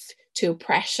life to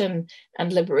oppression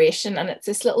and liberation. And it's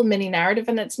this little mini narrative,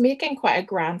 and it's making quite a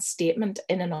grand statement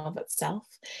in and of itself.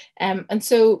 And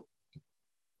so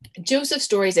Joseph's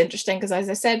story is interesting because, as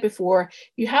I said before,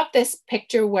 you have this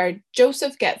picture where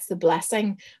Joseph gets the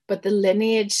blessing, but the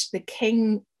lineage, the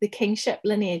kingship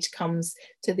lineage comes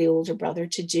to the older brother,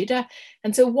 to Judah.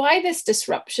 And so why this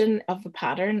disruption of the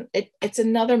pattern? It's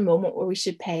another moment where we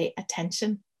should pay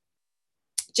attention.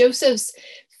 Joseph's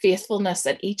faithfulness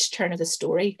at each turn of the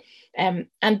story, and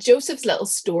Joseph's little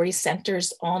story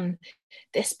centers on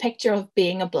this picture of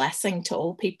being a blessing to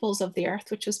all peoples of the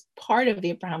earth, which was part of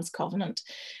Abraham's covenant.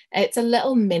 It's a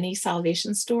little mini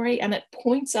salvation story, and it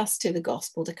points us to the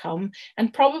gospel to come.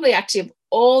 And probably actually of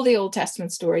all the Old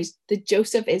Testament stories, the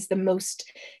Joseph is the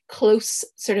most close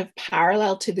sort of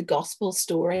parallel to the gospel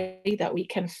story that we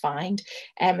can find.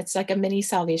 It's like a mini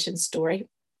salvation story.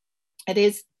 It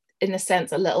is, in a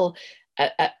sense, a little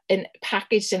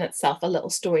packaged in itself, a little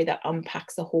story that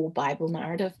unpacks the whole Bible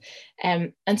narrative.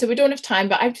 And so we don't have time,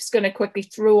 but I'm just going to quickly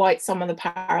throw out some of the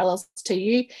parallels to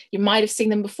you. You might have seen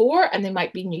them before and they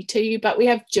might be new to you, but we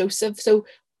have Joseph. So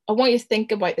I want you to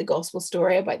think about the gospel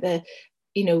story, about the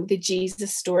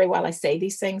Jesus story while I say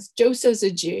these things. Joseph's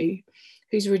a Jew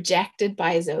who's rejected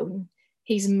by his own.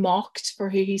 He's mocked for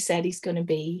who he said he's going to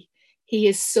be. He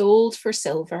is sold for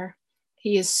silver.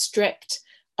 He is stripped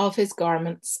of his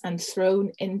garments and thrown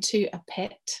into a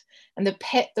pit. And the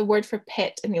pit, the word for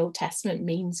pit in the Old Testament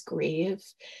means grave.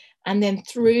 And then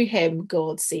through him,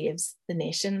 God saves the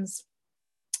nations.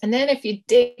 And then if you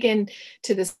dig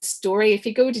into the story, if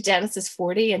you go to Genesis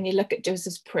 40 and you look at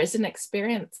Joseph's prison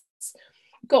experience,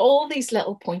 you've got all these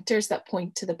little pointers that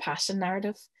point to the passion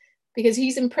narrative, because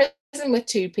he's in prison with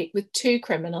two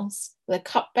criminals, with a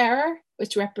cupbearer,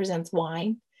 which represents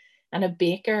wine, and a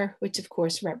baker, which of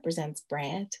course represents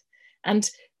bread. And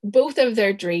both of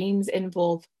their dreams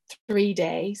involve 3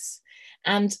 days.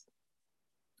 And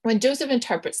when Joseph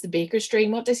interprets the baker's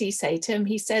dream, what does he say to him?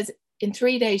 He says, in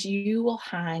 3 days, you will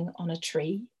hang on a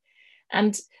tree.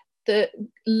 And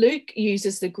Luke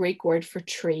uses the Greek word for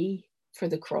tree for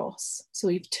the cross. So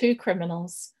we have two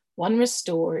criminals, one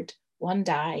restored, one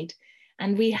died.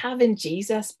 And we have in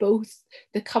Jesus both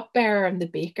the cupbearer and the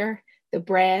baker, the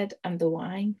bread and the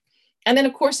wine. And then,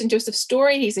 of course, in Joseph's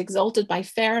story, he's exalted by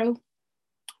Pharaoh.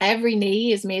 Every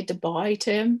knee is made to bow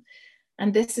to him.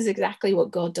 And this is exactly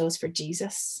what God does for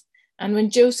Jesus. And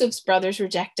when Joseph's brothers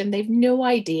reject him, they've no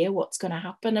idea what's going to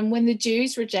happen. And when the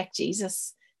Jews reject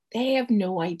Jesus, they have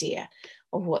no idea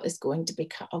of what is going to be,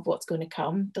 of what's going to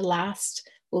come. The last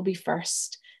will be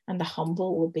first, and the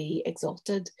humble will be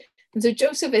exalted. And so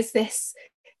Joseph is this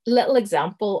little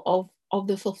example of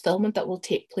the fulfillment that will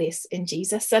take place in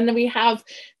Jesus. And then we have,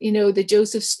 the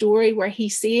Joseph story where he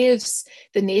saves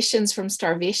the nations from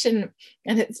starvation.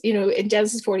 And it's, in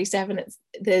Genesis 47, it's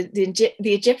the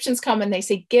Egyptians come and they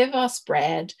say, give us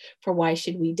bread, for why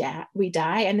should we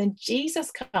die? And then Jesus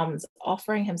comes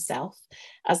offering himself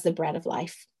as the bread of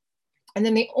life. And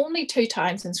then the only two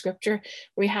times in scripture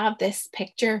we have this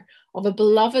picture of a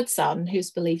beloved son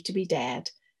who's believed to be dead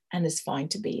and is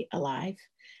found to be alive.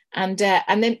 And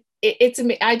then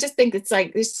I just think it's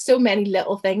like there's so many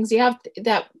little things. You have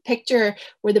that picture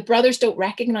where the brothers don't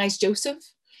recognize Joseph,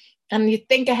 and you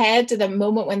think ahead to the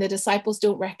moment when the disciples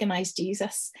don't recognize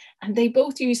Jesus, and they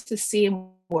both use the same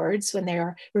words when they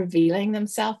are revealing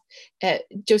themselves.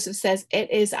 Joseph says,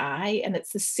 "It is I," and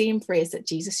it's the same phrase that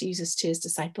Jesus uses to his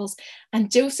disciples.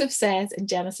 And Joseph says in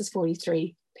Genesis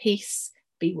 43, "Peace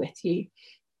be with you."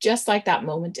 Just like that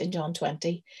moment in John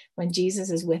 20, when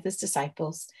Jesus is with his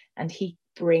disciples and he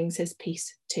brings his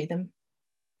peace to them.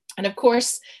 And of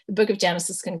course, the book of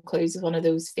Genesis concludes with one of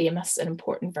those famous and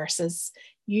important verses.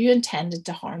 You intended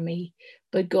to harm me,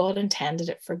 but God intended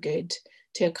it for good,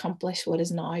 to accomplish what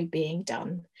is now being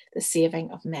done, the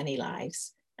saving of many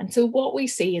lives. And so what we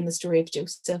see in the story of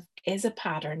Joseph is a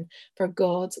pattern for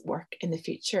God's work in the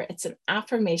future. It's an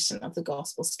affirmation of the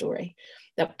gospel story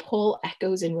that Paul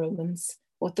echoes in Romans.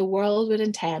 What the world would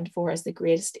intend for as the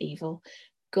greatest evil,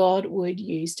 God would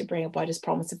use to bring about his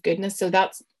promise of goodness. So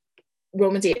that's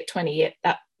Romans 8:28.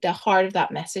 That the heart of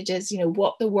that message is,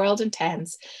 what the world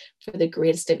intends for the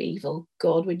greatest of evil,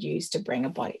 God would use to bring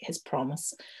about his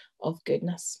promise of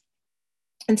goodness.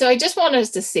 And so I just want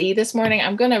us to see this morning,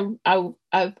 I've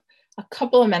a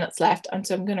couple of minutes left. And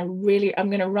so I'm going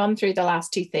to run through the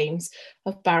last two themes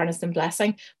of barrenness and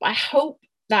blessing. But I hope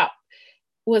that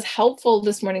was helpful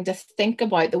this morning to think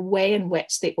about the way in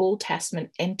which the Old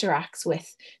Testament interacts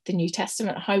with the New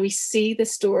Testament, how we see the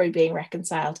story being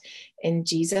reconciled in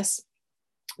Jesus.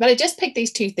 But I just picked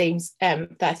these two themes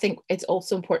that I think it's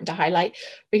also important to highlight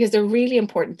because they're really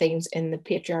important themes in the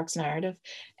patriarch's narrative.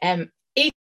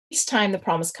 Each time the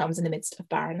promise comes in the midst of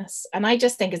barrenness. And I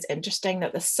just think it's interesting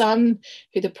that the son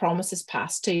who the promise is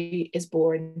passed to is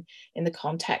born in the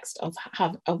context of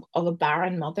a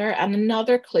barren mother, and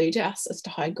another clue to us as to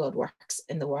how God works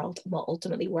in the world and will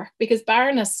ultimately work, because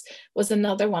barrenness was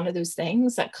another one of those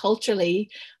things that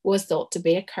culturally was thought to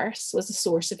be a curse, was a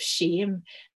source of shame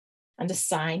and a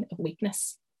sign of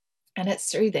weakness. And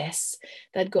it's through this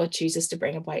that God chooses to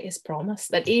bring about his promise,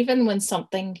 that even when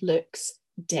something looks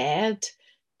dead,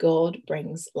 God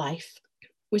brings life,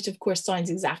 which of course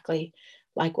sounds exactly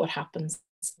like what happens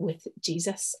with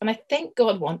Jesus. And I think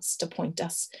God wants to point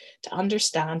us to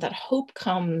understand that hope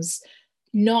comes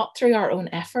not through our own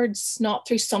efforts, not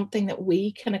through something that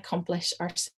we can accomplish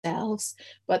ourselves,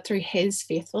 but through his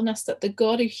faithfulness, that the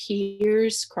God who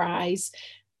hears cries,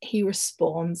 he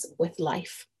responds with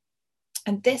life.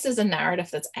 And this is a narrative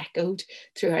that's echoed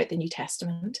throughout the New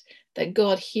Testament, that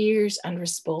God hears and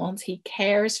responds. He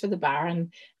cares for the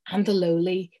barren and the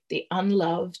lowly, the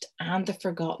unloved and the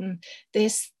forgotten.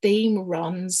 This theme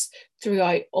runs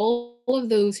throughout all of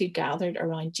those who gathered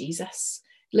around Jesus.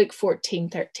 Luke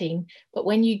 14:13, but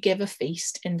when you give a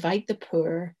feast, invite the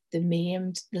poor, the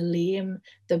maimed, the lame,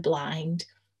 the blind,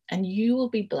 and you will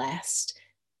be blessed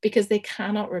because they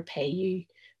cannot repay you,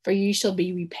 for you shall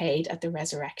be repaid at the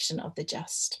resurrection of the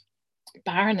just.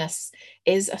 Barrenness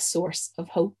is a source of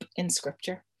hope in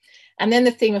scripture. And then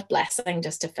the theme of blessing,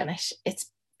 just to finish,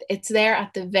 it's there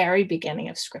at the very beginning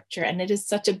of scripture, and it is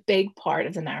such a big part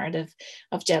of the narrative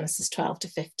of Genesis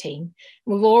 12-15.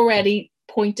 We've already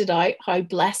pointed out how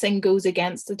blessing goes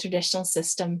against the traditional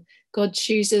system. God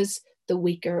chooses the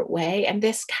weaker way, and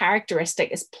this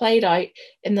characteristic is played out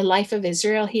in the life of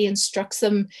Israel. He instructs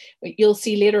them, you'll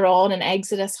see later on in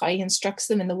Exodus how he instructs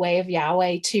them in the way of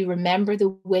Yahweh to remember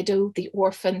the widow, the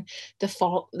orphan, the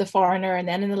foreigner. And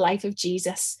then in the life of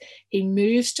Jesus, he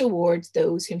moves towards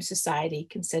those whom society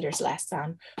considers less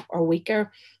than or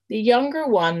weaker. The younger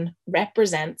one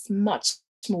represents much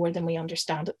more than we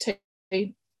understand it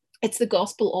to. It's the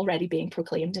gospel already being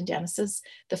proclaimed in Genesis.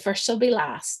 The first shall be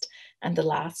last, and the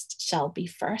last shall be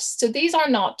first. So these are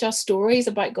not just stories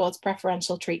about God's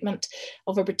preferential treatment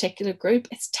of a particular group.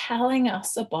 It's telling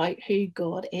us about who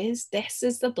God is. This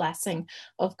is the blessing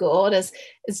of God. As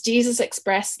Jesus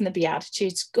expressed in the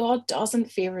Beatitudes, God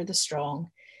doesn't favor the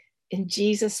strong. In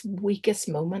Jesus' weakest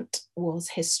moment was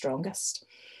his strongest.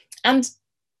 And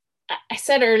I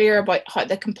said earlier about how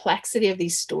the complexity of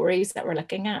these stories that we're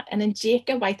looking at. And in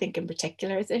Jacob, I think in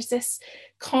particular, there's this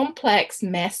complex,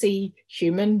 messy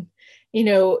human,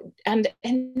 and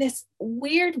in this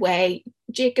weird way,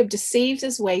 Jacob deceives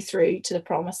his way through to the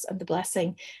promise and the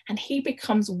blessing, and he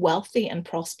becomes wealthy and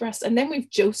prosperous. And then we've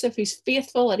Joseph, who's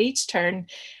faithful at each turn,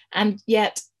 and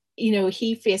yet,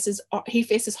 he faces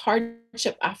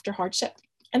hardship after hardship.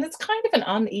 And it's kind of an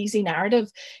uneasy narrative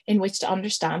in which to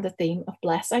understand the theme of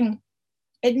blessing.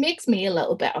 It makes me a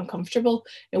little bit uncomfortable.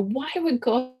 Why would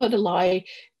God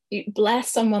bless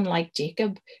someone like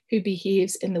Jacob who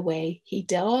behaves in the way he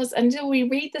does? And we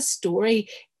read the story,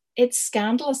 it's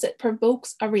scandalous. It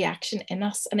provokes a reaction in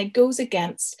us, and it goes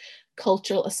against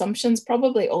cultural assumptions,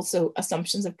 probably also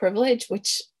assumptions of privilege,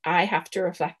 which I have to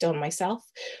reflect on myself.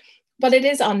 But it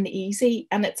is uneasy,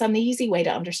 and it's an easy way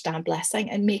to understand blessing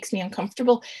and makes me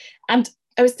uncomfortable. And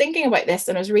I was thinking about this,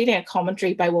 and I was reading a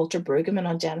commentary by Walter Brueggemann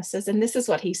on Genesis, and this is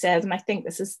what he says, and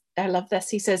I love this.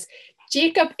 He says,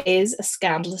 Jacob is a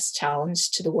scandalous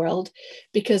challenge to the world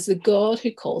because the God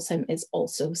who calls him is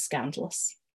also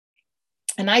scandalous.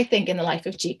 And I think in the life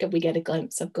of Jacob, we get a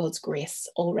glimpse of God's grace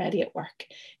already at work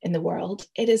in the world.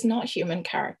 It is not human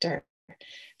character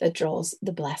that draws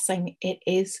the blessing. It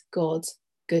is God's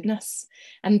goodness.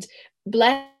 And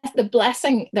the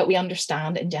blessing that we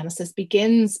understand in Genesis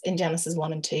begins in Genesis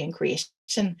 1 and 2 in creation,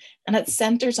 and it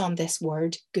centers on this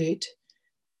word good.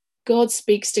 God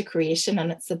speaks to creation,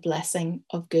 and it's the blessing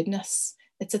of goodness.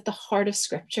 It's at the heart of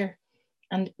Scripture.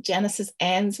 And Genesis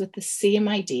ends with the same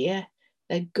idea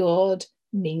that God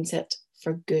means it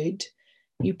for good.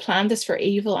 You planned this for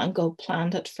evil, and God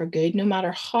planned it for good. No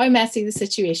matter how messy the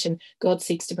situation, God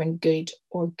seeks to bring good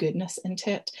or goodness into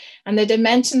it. And the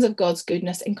dimensions of God's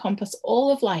goodness encompass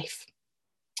all of life,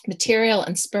 material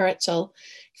and spiritual,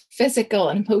 physical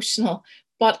and emotional.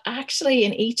 But actually,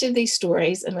 in each of these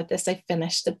stories, and with this I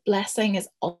finish, the blessing is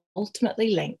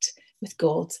ultimately linked with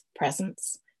God's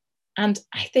presence. And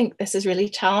I think this is really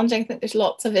challenging. I think there's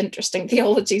lots of interesting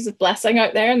theologies of blessing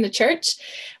out there in the church.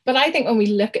 But I think when we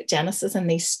look at Genesis and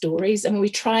these stories, and we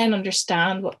try and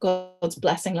understand what God's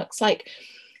blessing looks like,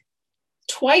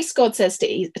 twice God says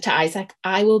to Isaac,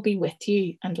 I will be with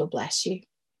you and will bless you.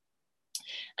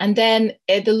 And then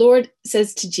the Lord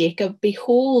says to Jacob,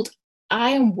 behold,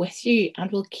 I am with you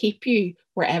and will keep you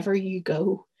wherever you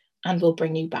go, and will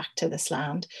bring you back to this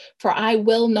land. For I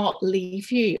will not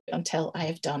leave you until I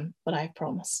have done what I have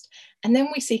promised. And then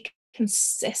we see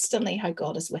consistently how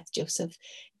God is with Joseph,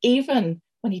 even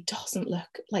when he doesn't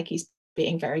look like he's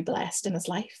being very blessed in his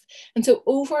life. And so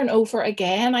over and over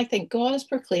again, I think God is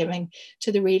proclaiming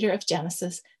to the reader of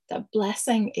Genesis that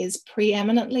blessing is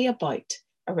preeminently about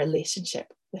a relationship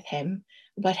with him,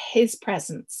 about his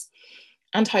presence,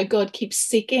 and how God keeps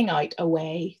seeking out a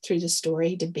way through the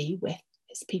story to be with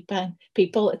his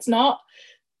people. It's not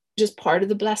just part of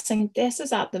the blessing. This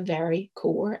is at the very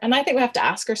core. And I think we have to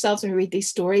ask ourselves when we read these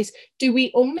stories, do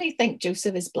we only think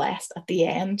Joseph is blessed at the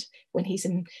end when he's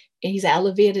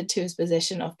elevated to his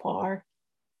position of power?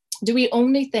 Do we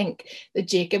only think that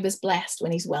Jacob is blessed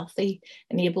when he's wealthy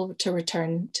and able to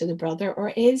return to the brother? Or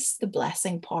is the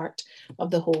blessing part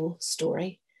of the whole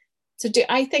story? So do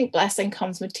I think blessing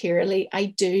comes materially? I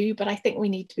do, but I think we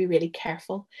need to be really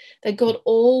careful that God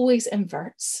always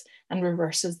inverts and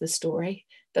reverses the story,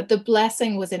 that the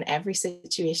blessing was in every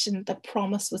situation. The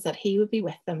promise was that he would be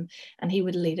with them and he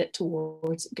would lead it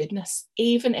towards goodness,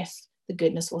 even if the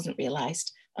goodness wasn't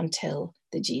realized until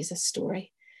the Jesus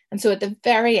story. And so at the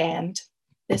very end,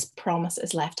 this promise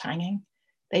is left hanging.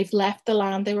 They've left the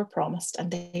land they were promised, and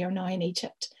they are now in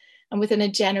Egypt. And within a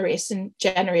generation,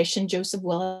 Joseph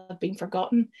will have been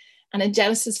forgotten. And in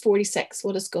Genesis 46,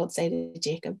 what does God say to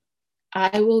Jacob?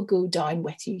 I will go down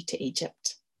with you to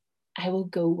Egypt. I will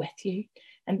go with you.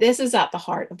 And this is at the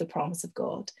heart of the promise of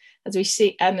God. As we'll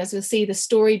see, the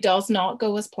story does not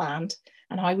go as planned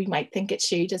and how we might think it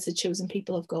should as the chosen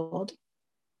people of God.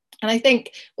 And I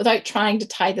think without trying to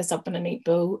tie this up in a neat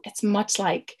bow, it's much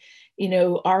like,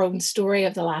 our own story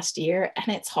of the last year.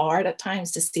 And it's hard at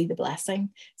times to see the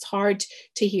blessing. It's hard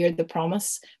to hear the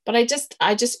promise. But I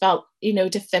just felt,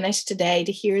 to finish today,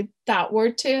 to hear that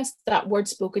word to us, that word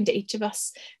spoken to each of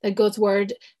us, that God's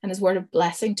word and his word of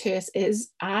blessing to us is,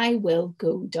 I will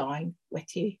go down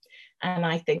with you. And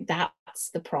I think that's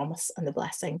the promise and the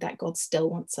blessing that God still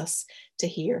wants us to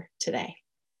hear today.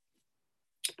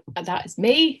 And that is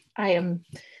me. I've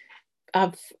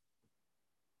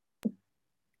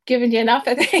given you enough,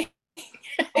 I think.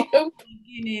 I hope.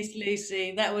 Goodness,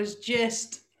 Lucy, that was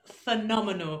just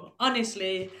phenomenal.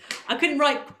 Honestly, I couldn't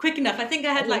write quick enough. I think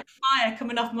I had like fire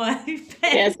coming off my pen.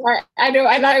 Yes, I know,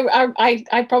 and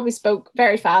I probably spoke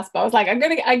very fast, but I was like,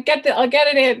 I'll get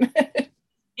it in.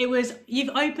 You've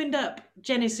opened up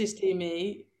Genesis to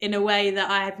me in a way that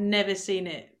I have never seen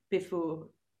it before.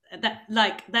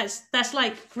 That's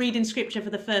like reading scripture for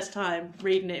the first time,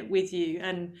 reading it with you.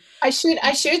 And I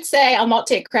should say, I'll not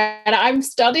take credit. I'm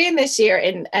studying this year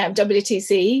in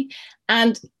WTC,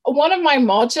 and one of my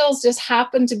modules just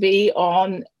happened to be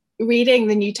on reading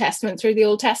the New Testament through the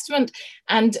Old Testament.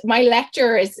 And my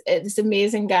lecturer is this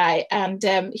amazing guy, and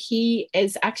he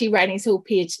is actually writing his whole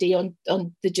PhD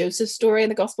on the Joseph story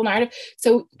and the gospel narrative.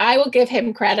 So I will give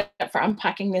him credit for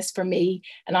unpacking this for me,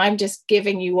 and I'm just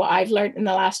giving you what I've learned in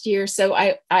the last year. So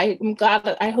I'm glad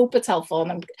that I hope it's helpful,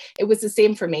 and it was the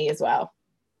same for me as well.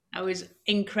 That was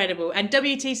incredible. And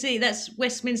WTC, that's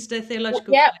Westminster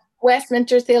Theological Yeah, College.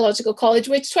 Westminster Theological College,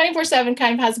 which 24/7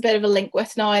 kind of has a bit of a link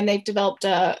with now, and they've developed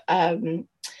a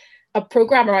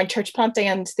program around church planting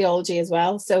and theology as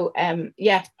well. So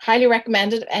yeah, highly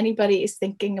recommended if anybody is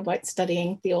thinking about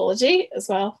studying theology as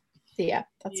well. So yeah,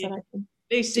 that's what I think.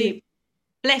 Lucy,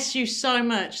 bless you so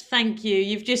much. Thank you.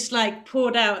 You've just like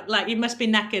poured out, like you must be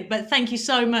knackered, but thank you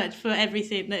so much for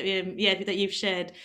everything that that you've shared.